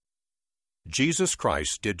Jesus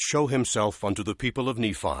Christ did show himself unto the people of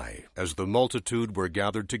Nephi, as the multitude were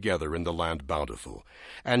gathered together in the land Bountiful,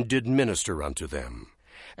 and did minister unto them.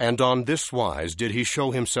 And on this wise did he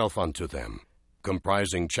show himself unto them,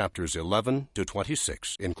 comprising chapters 11 to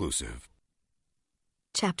 26 inclusive.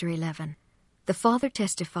 Chapter 11. The Father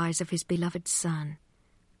testifies of his beloved Son.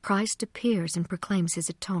 Christ appears and proclaims his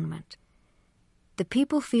atonement. The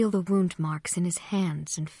people feel the wound marks in his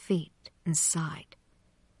hands and feet and side.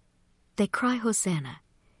 They cry, Hosanna.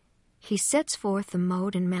 He sets forth the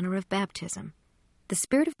mode and manner of baptism. The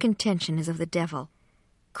spirit of contention is of the devil.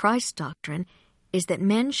 Christ's doctrine is that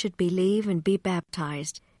men should believe and be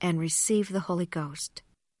baptized and receive the Holy Ghost.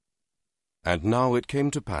 And now it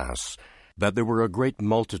came to pass that there were a great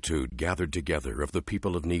multitude gathered together of the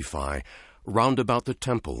people of Nephi round about the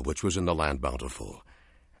temple which was in the land Bountiful.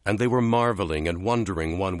 And they were marveling and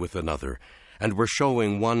wondering one with another, and were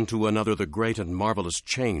showing one to another the great and marvelous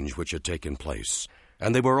change which had taken place.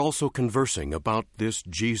 And they were also conversing about this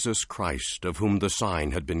Jesus Christ, of whom the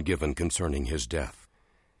sign had been given concerning his death.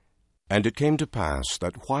 And it came to pass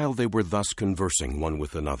that while they were thus conversing one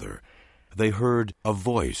with another, they heard a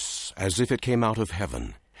voice as if it came out of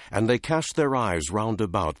heaven, and they cast their eyes round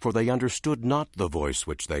about, for they understood not the voice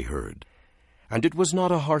which they heard. And it was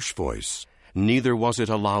not a harsh voice, neither was it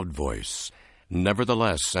a loud voice.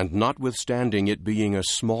 Nevertheless, and notwithstanding it being a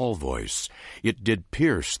small voice, it did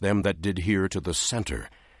pierce them that did hear to the center,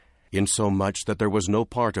 insomuch that there was no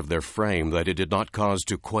part of their frame that it did not cause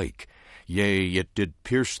to quake. Yea, it did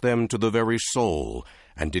pierce them to the very soul,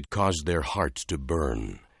 and did cause their hearts to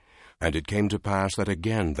burn. And it came to pass that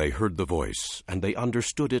again they heard the voice, and they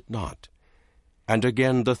understood it not. And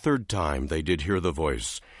again the third time they did hear the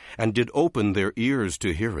voice, and did open their ears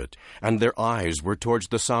to hear it, and their eyes were towards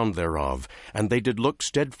the sound thereof, and they did look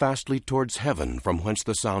steadfastly towards heaven, from whence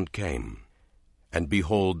the sound came. And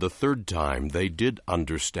behold, the third time they did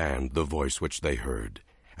understand the voice which they heard.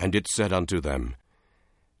 And it said unto them,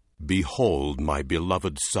 Behold my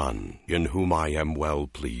beloved Son, in whom I am well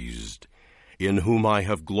pleased, in whom I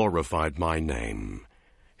have glorified my name.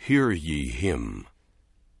 Hear ye him.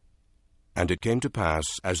 And it came to pass,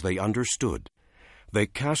 as they understood, they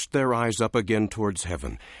cast their eyes up again towards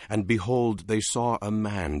heaven, and behold, they saw a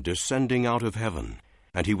man descending out of heaven,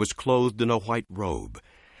 and he was clothed in a white robe,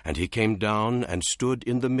 and he came down and stood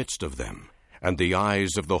in the midst of them. And the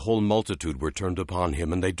eyes of the whole multitude were turned upon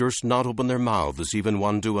him, and they durst not open their mouths even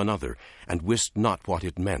one to another, and wist not what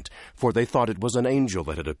it meant, for they thought it was an angel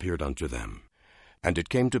that had appeared unto them. And it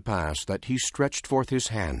came to pass that he stretched forth his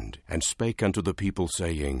hand, and spake unto the people,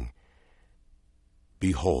 saying,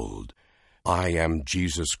 Behold, I am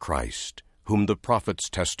Jesus Christ, whom the prophets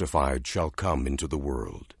testified shall come into the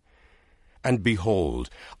world. And behold,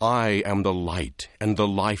 I am the light and the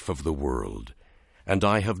life of the world. And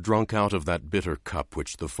I have drunk out of that bitter cup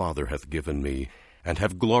which the Father hath given me, and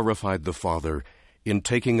have glorified the Father in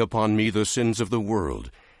taking upon me the sins of the world,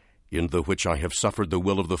 in the which I have suffered the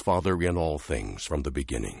will of the Father in all things from the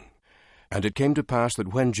beginning. And it came to pass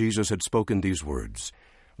that when Jesus had spoken these words,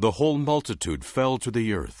 the whole multitude fell to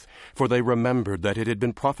the earth, for they remembered that it had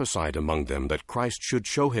been prophesied among them that Christ should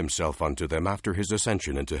show himself unto them after his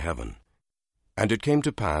ascension into heaven. And it came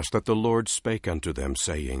to pass that the Lord spake unto them,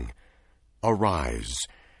 saying, Arise,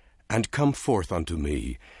 and come forth unto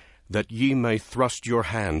me, that ye may thrust your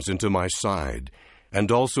hands into my side, and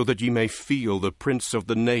also that ye may feel the prints of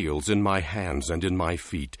the nails in my hands and in my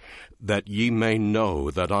feet, that ye may know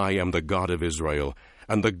that I am the God of Israel,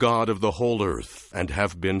 and the God of the whole earth, and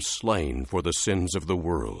have been slain for the sins of the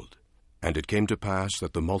world. And it came to pass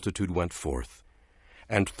that the multitude went forth,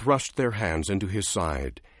 and thrust their hands into his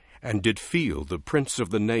side, and did feel the prints of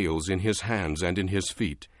the nails in his hands and in his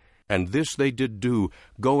feet. And this they did do,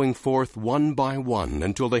 going forth one by one,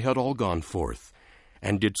 until they had all gone forth,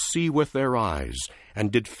 and did see with their eyes,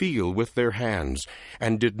 and did feel with their hands,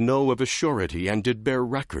 and did know of a surety, and did bear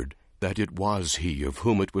record, that it was he of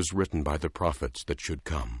whom it was written by the prophets that should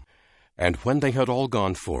come. And when they had all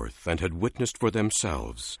gone forth, and had witnessed for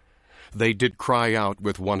themselves, they did cry out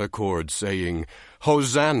with one accord, saying,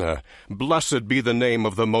 Hosanna! Blessed be the name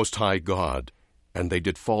of the Most High God. And they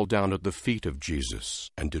did fall down at the feet of Jesus,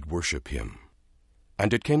 and did worship him.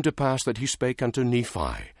 And it came to pass that he spake unto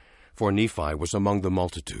Nephi, for Nephi was among the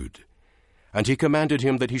multitude. And he commanded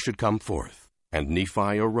him that he should come forth. And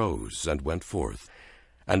Nephi arose, and went forth,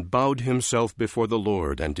 and bowed himself before the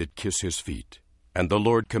Lord, and did kiss his feet. And the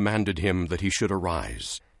Lord commanded him that he should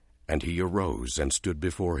arise. And he arose, and stood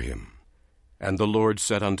before him. And the Lord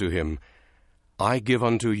said unto him, I give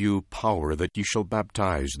unto you power that ye shall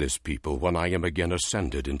baptize this people when I am again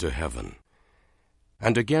ascended into heaven.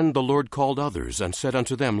 And again the Lord called others, and said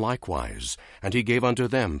unto them likewise, and he gave unto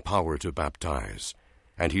them power to baptize.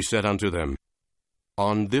 And he said unto them,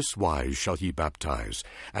 On this wise shall ye baptize,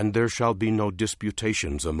 and there shall be no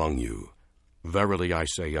disputations among you. Verily I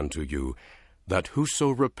say unto you, that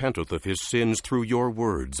whoso repenteth of his sins through your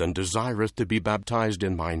words, and desireth to be baptized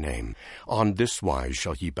in my name, on this wise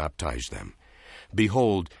shall ye baptize them.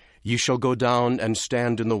 Behold, ye shall go down and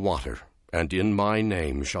stand in the water, and in my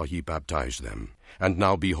name shall ye baptize them. And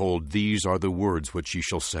now behold, these are the words which ye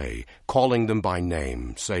shall say, calling them by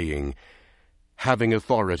name, saying, Having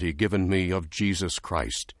authority given me of Jesus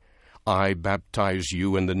Christ, I baptize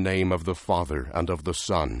you in the name of the Father, and of the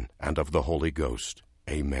Son, and of the Holy Ghost.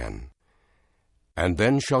 Amen. And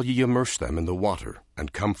then shall ye immerse them in the water,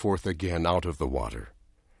 and come forth again out of the water.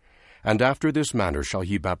 And after this manner shall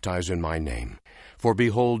ye baptize in my name. For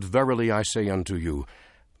behold, verily I say unto you,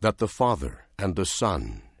 that the Father, and the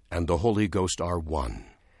Son, and the Holy Ghost are one.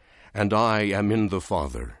 And I am in the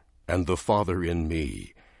Father, and the Father in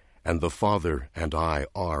me, and the Father and I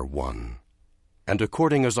are one. And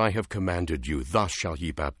according as I have commanded you, thus shall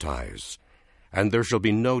ye baptize. And there shall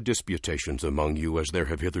be no disputations among you, as there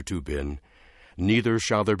have hitherto been, neither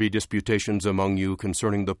shall there be disputations among you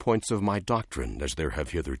concerning the points of my doctrine, as there have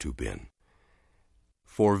hitherto been.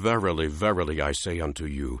 For verily, verily, I say unto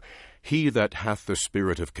you, he that hath the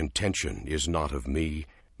spirit of contention is not of me,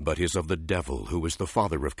 but is of the devil, who is the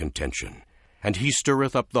father of contention. And he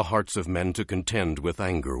stirreth up the hearts of men to contend with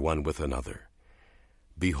anger one with another.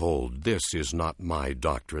 Behold, this is not my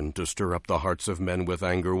doctrine, to stir up the hearts of men with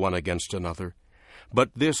anger one against another.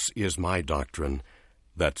 But this is my doctrine,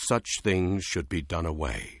 that such things should be done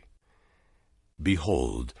away.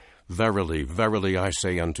 Behold, verily, verily, I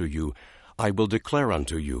say unto you, I will declare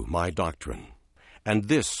unto you my doctrine. And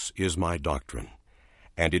this is my doctrine,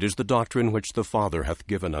 and it is the doctrine which the Father hath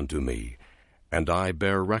given unto me. And I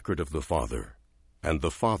bear record of the Father, and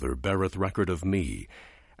the Father beareth record of me,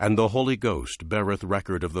 and the Holy Ghost beareth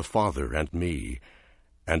record of the Father and me.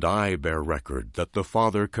 And I bear record that the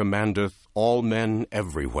Father commandeth all men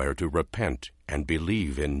everywhere to repent and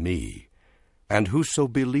believe in me. And whoso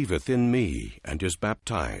believeth in me and is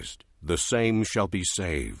baptized, the same shall be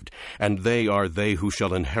saved, and they are they who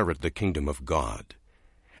shall inherit the kingdom of God.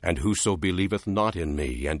 And whoso believeth not in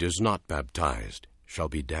me and is not baptized shall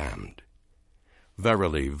be damned.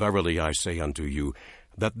 Verily, verily, I say unto you,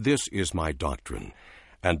 that this is my doctrine,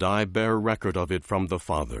 and I bear record of it from the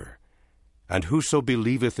Father. And whoso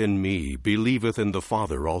believeth in me believeth in the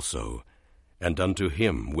Father also, and unto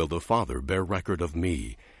him will the Father bear record of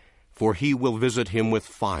me, for he will visit him with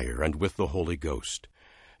fire and with the Holy Ghost.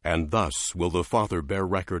 And thus will the Father bear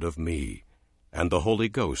record of me, and the Holy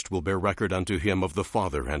Ghost will bear record unto him of the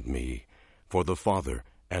Father and me, for the Father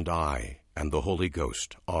and I and the Holy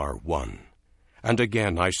Ghost are one. And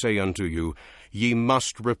again I say unto you, ye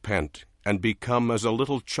must repent, and become as a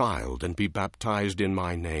little child, and be baptized in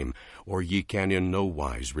my name, or ye can in no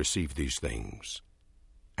wise receive these things.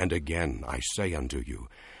 And again I say unto you,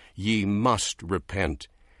 ye must repent,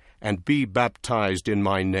 and be baptized in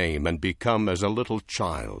my name, and become as a little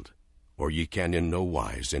child, or ye can in no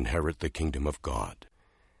wise inherit the kingdom of God.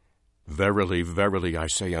 Verily, verily, I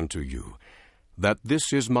say unto you, that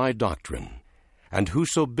this is my doctrine, and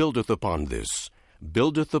whoso buildeth upon this,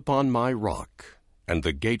 buildeth upon my rock, and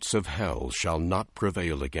the gates of hell shall not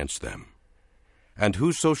prevail against them. And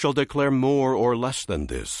whoso shall declare more or less than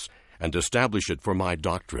this, and establish it for my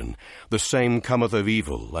doctrine, the same cometh of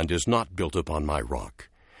evil, and is not built upon my rock.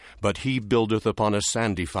 But he buildeth upon a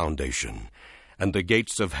sandy foundation, and the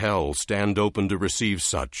gates of hell stand open to receive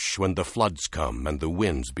such, when the floods come and the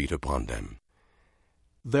winds beat upon them.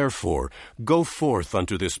 Therefore go forth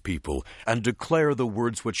unto this people, and declare the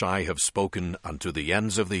words which I have spoken unto the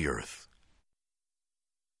ends of the earth.